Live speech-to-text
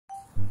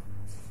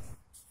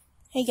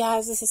Hey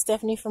guys, this is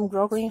Stephanie from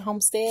Grow Green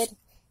Homestead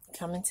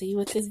coming to you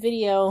with this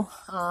video.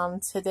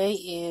 Today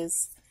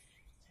is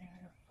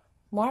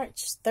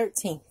March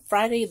 13th,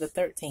 Friday the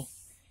 13th,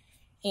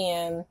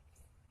 and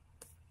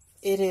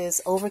it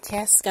is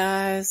overcast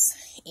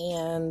skies,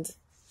 and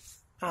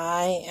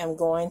I am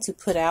going to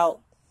put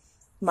out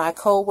my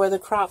cold weather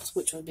crops,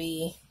 which would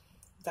be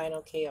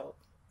dino kale.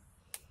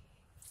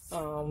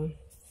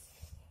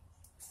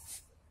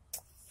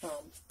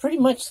 Pretty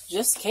much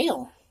just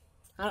kale.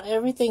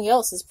 Everything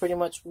else is pretty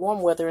much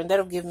warm weather, and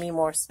that'll give me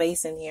more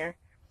space in here.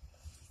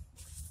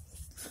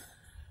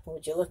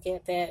 Would you look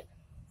at that?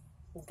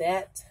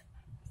 That,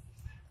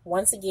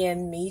 once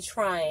again, me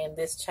trying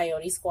this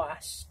chayote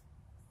squash.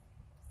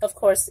 Of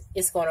course,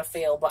 it's going to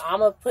fail, but I'm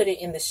going to put it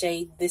in the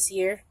shade this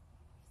year,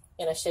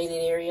 in a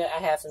shaded area. I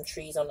have some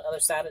trees on the other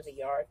side of the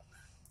yard,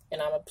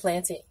 and I'm going to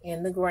plant it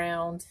in the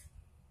ground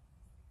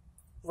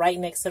right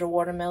next to the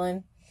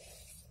watermelon.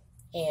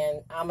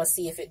 And I'm going to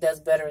see if it does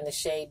better in the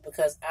shade,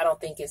 because I don't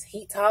think it's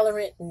heat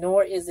tolerant,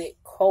 nor is it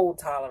cold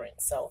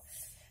tolerant. So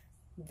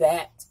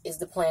that is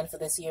the plan for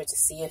this year, to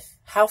see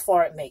how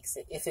far it makes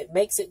it. If it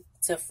makes it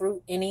to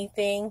fruit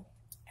anything,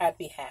 I'd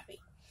be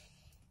happy.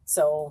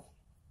 So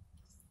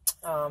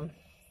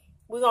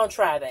we're going to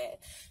try that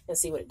and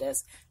see what it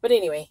does. But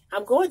anyway,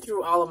 I'm going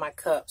through all of my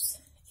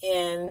cups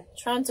and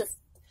trying to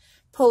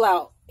pull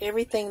out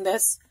everything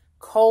that's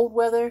cold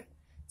weather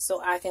so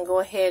I can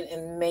go ahead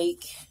and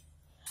make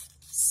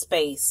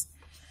space.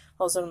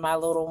 Those are my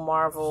little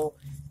Marvel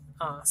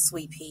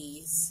sweet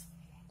peas.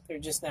 They're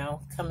just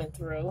now coming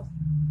through.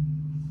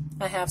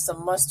 I have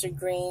some mustard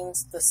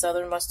greens, the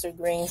southern mustard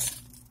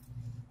greens.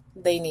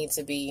 They need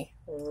to be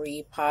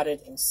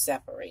repotted and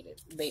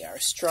separated. They are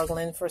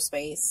struggling for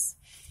space.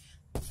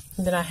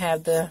 And then I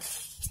have the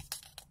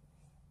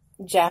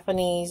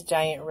Japanese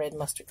giant red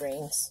mustard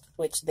greens,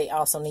 which they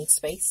also need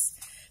space.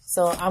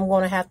 So I'm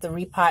going to have to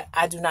repot.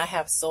 I do not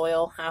have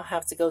soil. I'll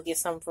have to go get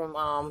some from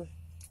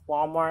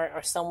Walmart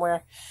or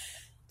somewhere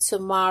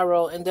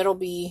tomorrow, and that'll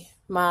be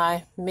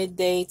my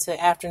midday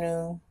to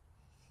afternoon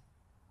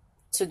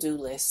to-do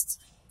list,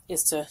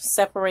 is to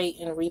separate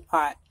and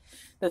repot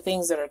the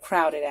things that are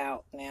crowded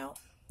out now.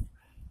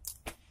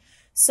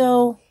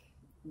 So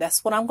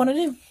that's what I'm going to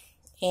do,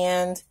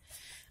 and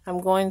I'm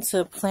going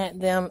to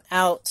plant them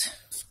out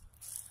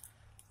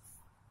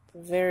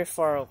very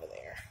far over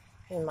there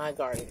in my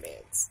garden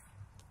beds.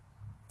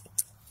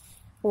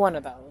 One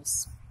of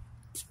those.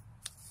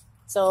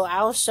 So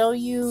I'll show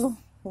you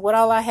what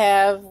all I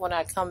have when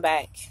I come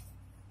back.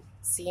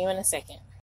 See you in a second.